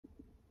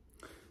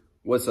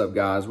What's up,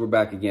 guys? We're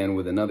back again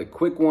with another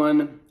quick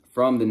one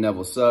from the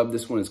Neville Sub.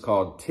 This one is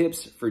called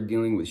Tips for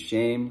Dealing with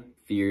Shame,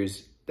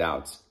 Fears,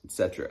 Doubts,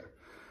 etc.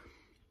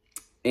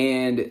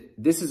 And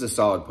this is a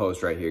solid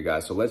post right here,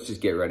 guys. So let's just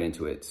get right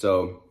into it.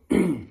 So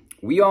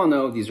we all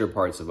know these are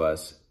parts of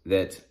us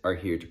that are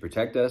here to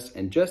protect us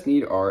and just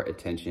need our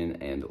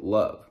attention and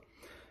love.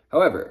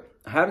 However,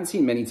 I haven't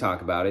seen many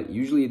talk about it.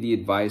 Usually the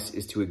advice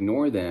is to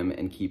ignore them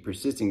and keep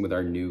persisting with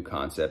our new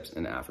concepts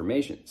and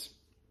affirmations.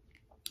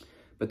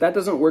 But that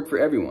doesn't work for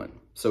everyone.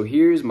 So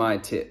here's my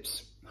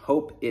tips.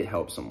 Hope it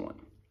helps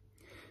someone.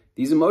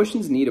 These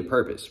emotions need a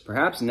purpose.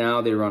 Perhaps now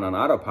they run on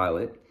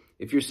autopilot.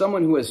 If you're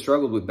someone who has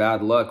struggled with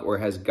bad luck or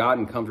has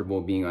gotten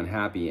comfortable being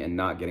unhappy and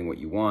not getting what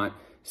you want,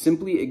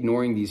 simply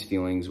ignoring these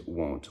feelings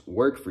won't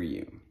work for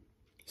you.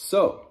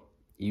 So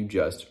you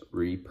just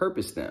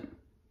repurpose them.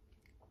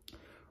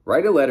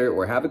 Write a letter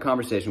or have a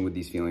conversation with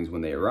these feelings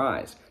when they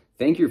arise.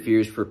 Thank your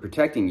fears for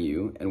protecting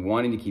you and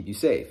wanting to keep you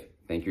safe.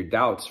 Thank your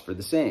doubts for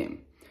the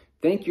same.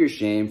 Thank your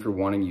shame for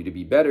wanting you to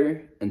be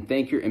better, and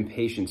thank your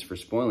impatience for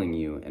spoiling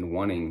you and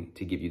wanting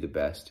to give you the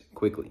best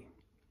quickly.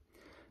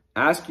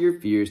 Ask your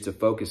fears to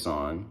focus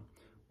on,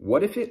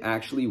 what if it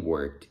actually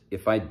worked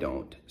if I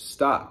don't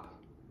stop?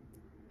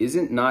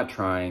 Isn't not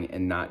trying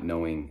and not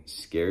knowing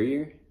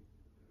scarier?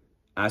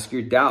 Ask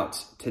your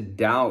doubts to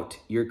doubt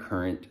your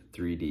current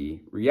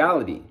 3D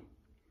reality,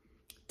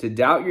 to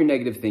doubt your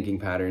negative thinking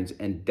patterns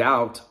and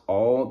doubt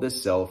all the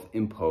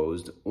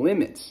self-imposed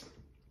limits.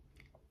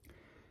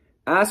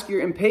 Ask your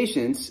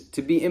impatience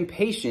to be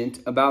impatient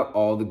about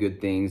all the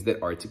good things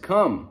that are to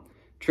come.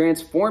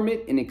 Transform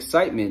it in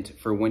excitement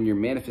for when your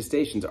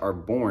manifestations are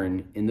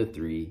born in the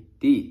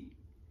 3D.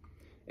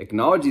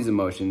 Acknowledge these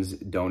emotions,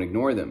 don't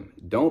ignore them.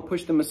 Don't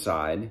push them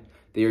aside.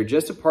 They are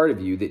just a part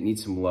of you that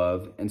needs some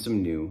love and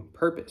some new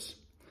purpose.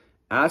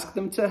 Ask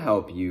them to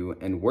help you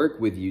and work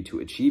with you to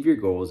achieve your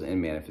goals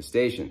and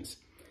manifestations.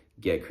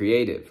 Get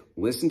creative.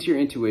 Listen to your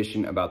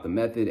intuition about the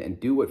method and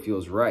do what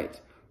feels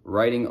right.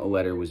 Writing a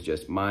letter was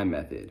just my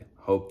method.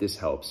 Hope this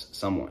helps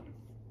someone.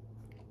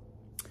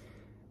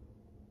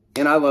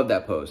 And I love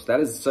that post. That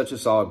is such a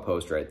solid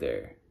post right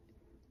there.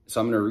 So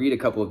I'm going to read a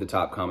couple of the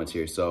top comments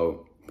here.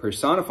 So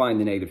personifying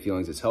the negative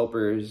feelings as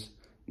helpers.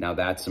 Now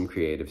that's some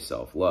creative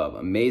self-love.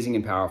 Amazing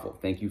and powerful.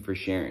 Thank you for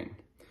sharing.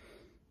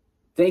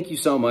 Thank you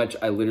so much.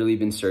 I literally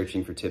been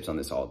searching for tips on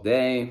this all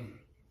day.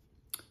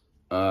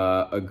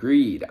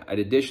 Agreed. I'd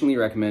additionally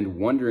recommend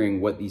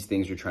wondering what these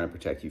things are trying to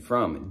protect you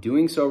from.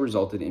 Doing so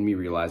resulted in me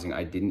realizing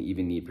I didn't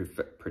even need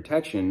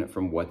protection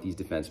from what these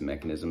defense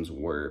mechanisms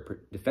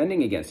were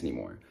defending against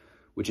anymore,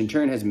 which in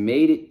turn has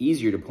made it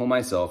easier to pull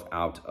myself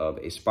out of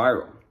a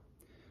spiral.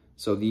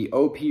 So the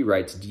OP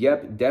writes,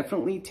 yep,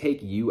 definitely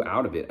take you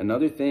out of it.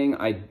 Another thing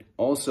I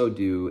also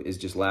do is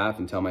just laugh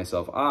and tell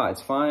myself,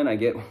 it's fine. I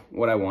get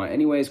what I want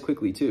anyways,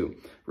 quickly too,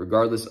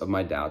 regardless of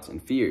my doubts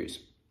and fears.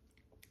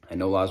 I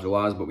know laws are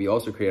laws, but we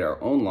also create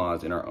our own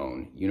laws in our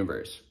own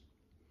universe.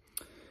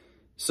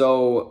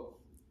 So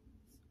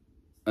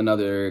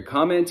another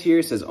comment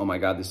here says, oh my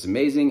God, this is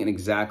amazing and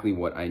exactly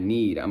what I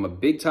need. I'm a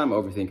big time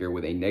overthinker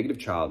with a negative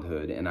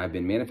childhood, and I've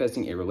been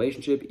manifesting a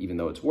relationship even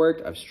though it's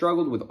worked. I've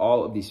struggled with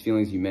all of these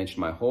feelings you mentioned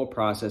my whole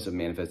process of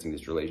manifesting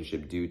this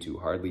relationship due to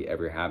hardly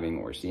ever having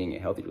or seeing a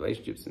healthy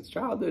relationship since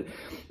childhood,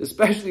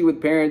 especially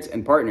with parents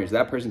and partners.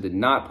 That person did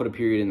not put a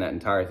period in that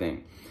entire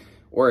thing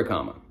or a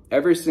comma.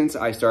 Ever since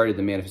I started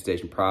the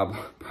manifestation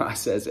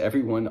process,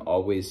 everyone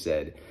always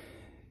said,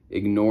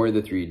 ignore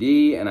the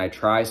 3D, and I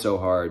try so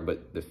hard,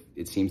 but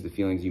it seems the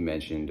feelings you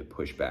mentioned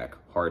push back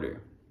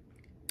harder.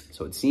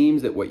 So it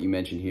seems that what you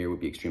mentioned here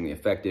would be extremely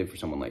effective for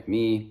someone like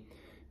me.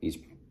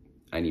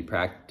 I need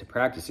to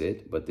practice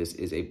it, but this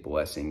is a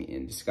blessing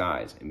in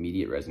disguise.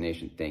 Immediate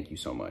resonation. Thank you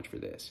so much for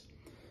this.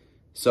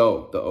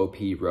 So the OP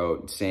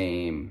wrote,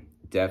 same.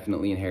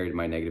 Definitely inherited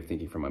my negative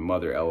thinking from my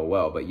mother,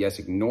 LOL. But yes,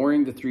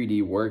 ignoring the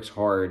 3D works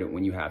hard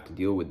when you have to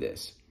deal with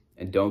this.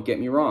 And don't get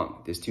me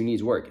wrong, this too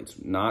needs work.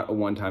 It's not a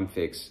one-time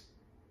fix,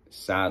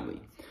 sadly.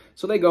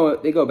 So they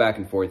go back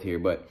and forth here,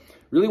 but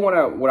really what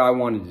I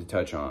wanted to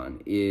touch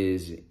on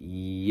is,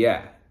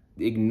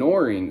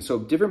 ignoring. So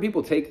different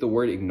people take the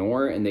word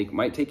ignore and they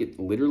might take it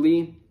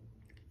literally.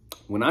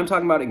 When I'm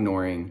talking about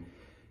ignoring,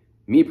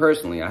 me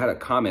personally, I had a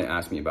comment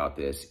ask me about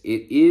this.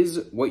 It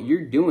is, what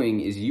you're doing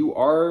is you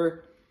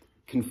are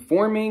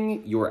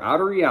conforming your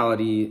outer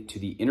reality to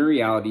the inner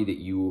reality that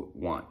you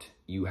want.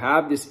 You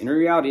have this inner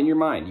reality in your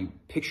mind. You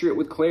picture it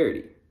with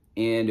clarity,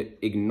 and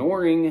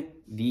ignoring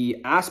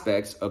the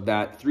aspects of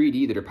that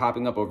 3D that are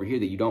popping up over here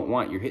that you don't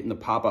want. You're hitting the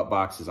pop-up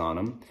boxes on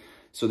them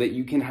so that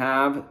you can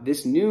have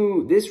this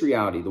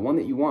reality, the one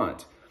that you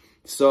want.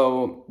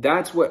 So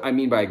that's what I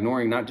mean by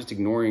ignoring, not just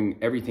ignoring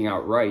everything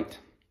outright,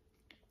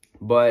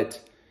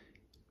 but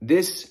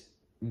this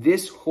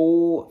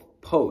whole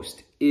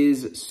post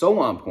is so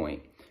on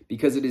point,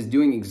 because it is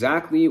doing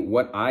exactly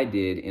what I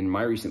did in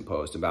my recent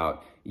post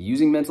about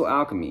using mental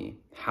alchemy.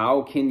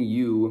 How can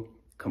you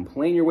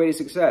complain your way to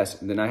success?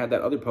 And then I had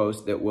that other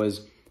post that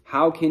was,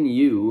 how can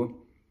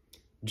you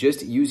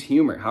just use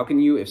humor? How can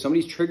you, if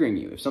somebody's triggering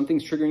you, if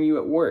something's triggering you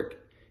at work,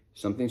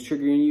 Something's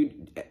triggering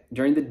you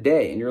during the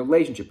day in your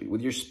relationship,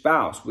 with your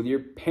spouse, with your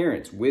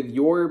parents, with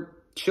your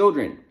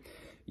children.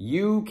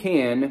 You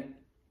can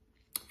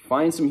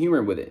find some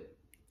humor with it,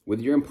 with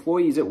your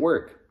employees at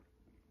work.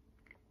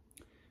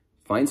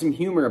 Find some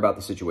humor about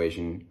the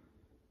situation,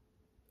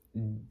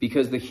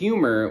 because the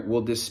humor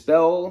will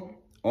dispel,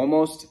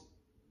 almost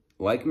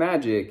like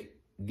magic,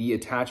 the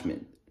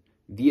attachment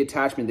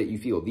that you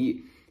feel,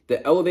 the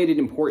elevated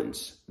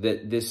importance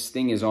that this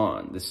thing is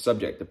on, this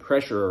subject, the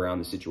pressure around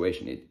the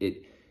situation.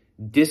 It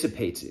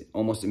dissipates it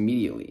almost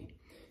immediately.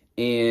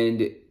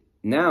 And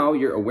now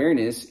your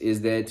awareness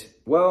is that,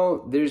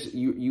 well,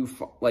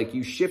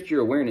 you shift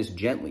your awareness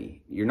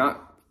gently. You're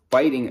not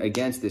fighting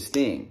against this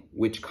thing,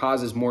 which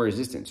causes more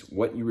resistance.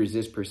 What you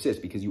resist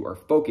persists because you are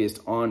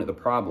focused on the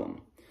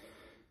problem.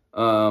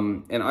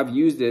 And I've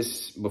used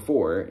this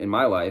before in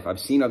my life. I've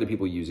seen other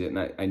people use it,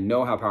 and I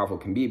know how powerful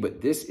it can be,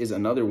 but this is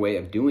another way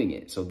of doing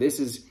it. So this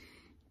is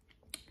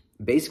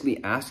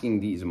basically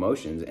asking these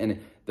emotions. And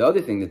the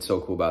other thing that's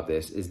so cool about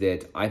this is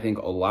that I think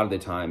a lot of the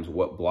times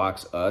what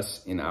blocks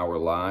us in our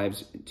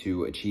lives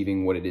to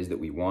achieving what it is that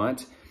we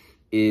want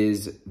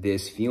is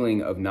this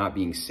feeling of not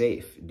being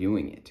safe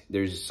doing it.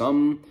 There's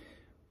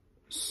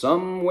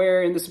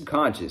somewhere in the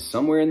subconscious,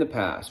 somewhere in the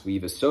past,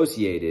 we've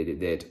associated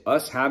that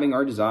us having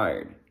our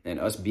desired and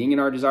us being in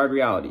our desired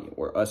reality,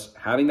 or us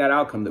having that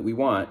outcome that we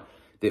want,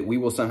 that we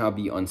will somehow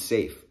be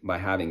unsafe by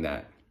having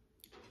that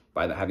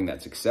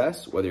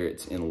success, whether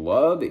it's in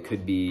love. It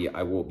could be,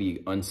 I will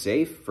be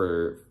unsafe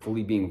for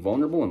fully being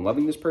vulnerable and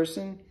loving this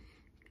person.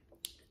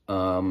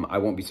 I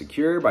won't be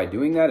secure by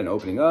doing that and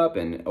opening up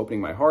and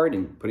opening my heart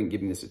and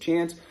giving this a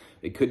chance.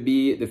 It could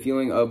be the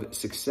feeling of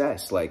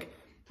success. Like,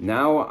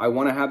 now I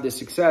want to have this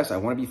success. I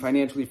want to be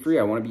financially free.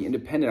 I want to be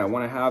independent. I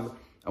want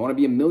to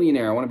be a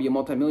millionaire. I want to be a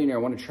multimillionaire. I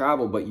want to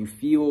travel. But you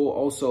feel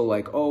also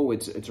like, oh,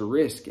 it's a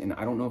risk. And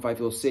I don't know if I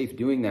feel safe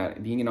doing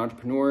that. Being an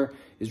entrepreneur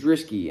is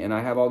risky. And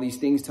I have all these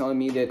things telling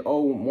me that,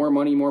 oh, more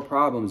money, more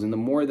problems. And the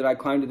more that I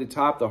climb to the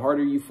top, the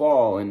harder you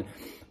fall. And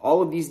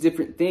all of these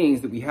different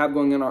things that we have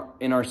going on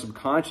in our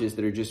subconscious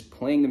that are just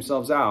playing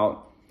themselves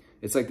out.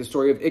 It's like the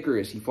story of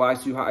Icarus. He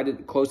flies too high,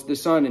 close to the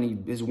sun,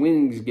 and his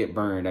wings get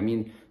burned. I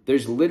mean,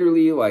 there's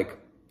literally like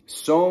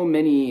so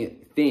many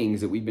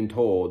things that we've been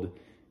told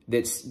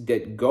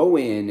that go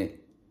in,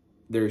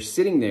 they're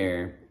sitting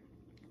there,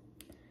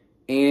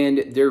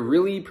 and they're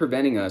really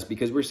preventing us,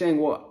 because we're saying,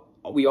 well,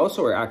 we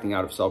also are acting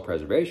out of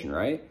self-preservation,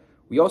 right?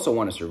 We also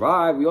want to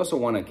survive. We also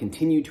want to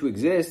continue to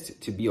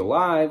exist, to be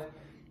alive.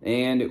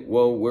 And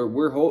well,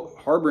 we're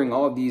harboring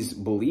all of these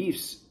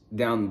beliefs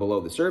down below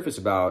the surface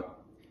about,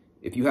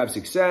 if you have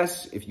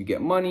success, if you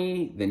get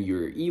money, then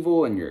you're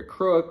evil and you're a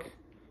crook,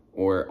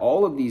 or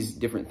all of these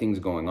different things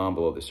going on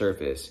below the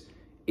surface.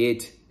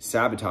 It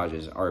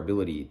sabotages our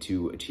ability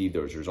to achieve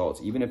those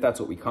results, even if that's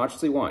what we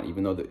consciously want,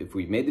 even though if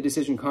we've made the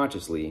decision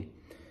consciously.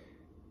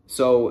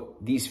 So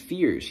these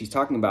fears, she's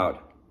talking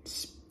about,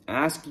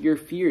 ask your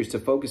fears to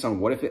focus on,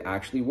 what if it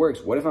actually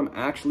works? What if I'm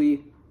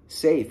actually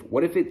safe?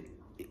 What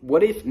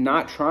if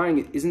not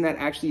trying, isn't that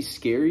actually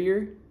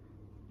scarier?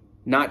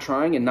 Not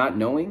trying and not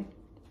knowing?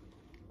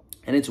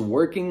 And it's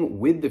working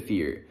with the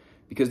fear,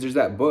 because there's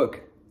that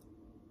book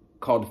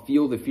called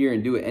Feel the Fear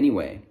and Do It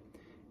Anyway.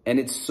 And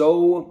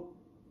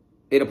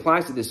it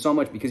applies to this so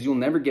much, because you'll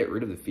never get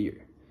rid of the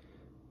fear.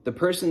 The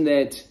person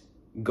that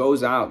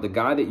goes out, the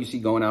guy that you see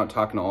going out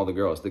talking to all the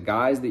girls, the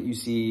guys that you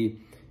see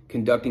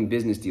conducting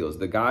business deals,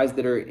 the guys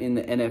that are in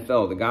the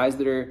NFL, the guys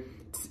that are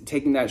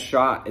taking that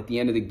shot at the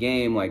end of the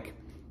game, like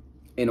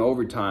in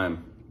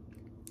overtime,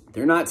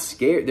 they're not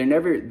scared.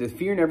 The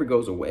fear never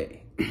goes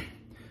away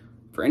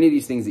for any of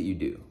these things that you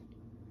do.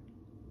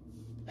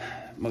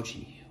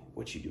 Mochi,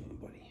 what you doing,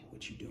 buddy?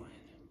 What you doing?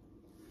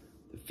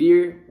 The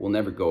fear will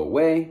never go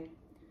away.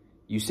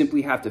 You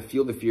simply have to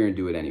feel the fear and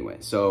do it anyway.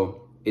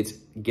 So it's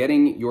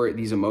getting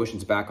these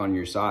emotions back on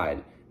your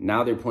side.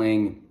 Now they're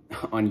playing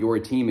on your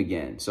team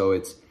again. So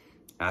it's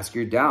ask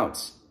your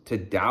doubts to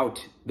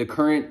doubt the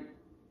current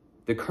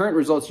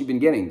results you've been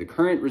getting, the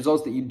current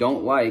results that you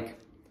don't like.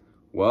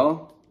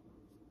 Well,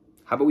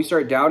 how about we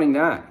start doubting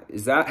that?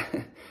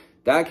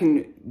 That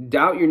can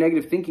doubt your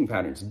negative thinking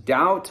patterns,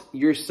 doubt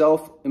your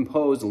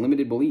self-imposed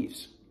limited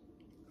beliefs.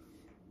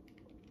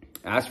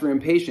 Ask for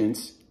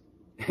impatience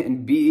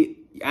and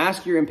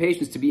ask your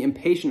impatience to be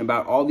impatient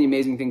about all the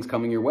amazing things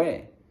coming your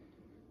way.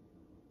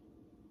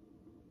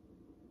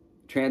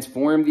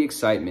 Transform the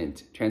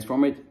excitement.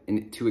 Transform it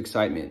into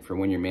excitement for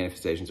when your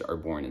manifestations are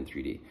born in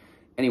 3D.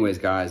 Anyways,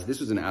 guys, this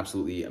was an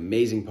absolutely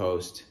amazing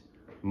post.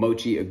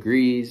 Mochi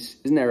agrees.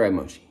 Isn't that right,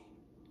 Mochi?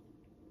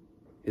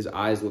 His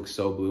eyes look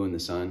so blue in the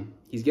sun.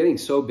 He's getting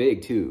so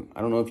big, too.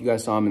 I don't know if you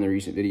guys saw him in the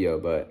recent video,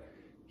 but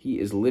he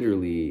is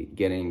literally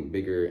getting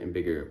bigger and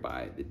bigger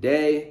by the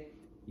day,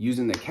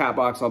 using the cat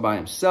box all by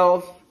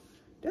himself.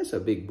 That's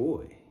a big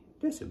boy.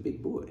 That's a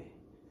big boy.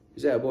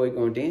 Is that boy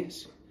gonna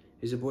dance?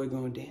 Is the boy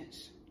gonna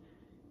dance?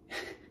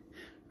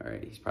 All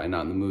right, he's probably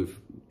not in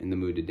the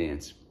mood to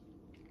dance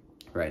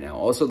right now.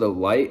 Also, the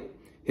light,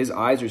 his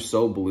eyes are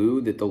so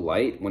blue that the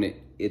light, when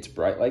it's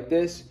bright like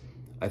this,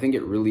 I think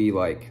it really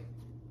like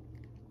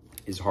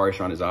is harsh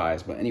on his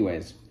eyes. But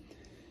anyways,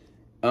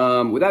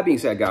 with that being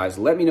said, guys,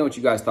 let me know what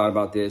you guys thought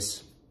about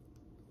this.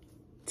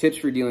 Tips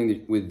for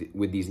dealing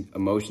with these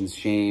emotions,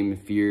 shame,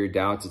 fear,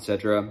 doubts,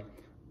 etc.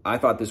 I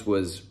thought this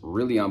was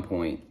really on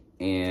point.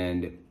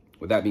 And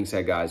with that being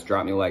said, guys,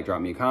 drop me a like,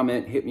 drop me a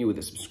comment, hit me with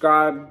a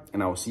subscribe,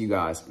 and I will see you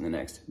guys in the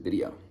next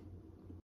video.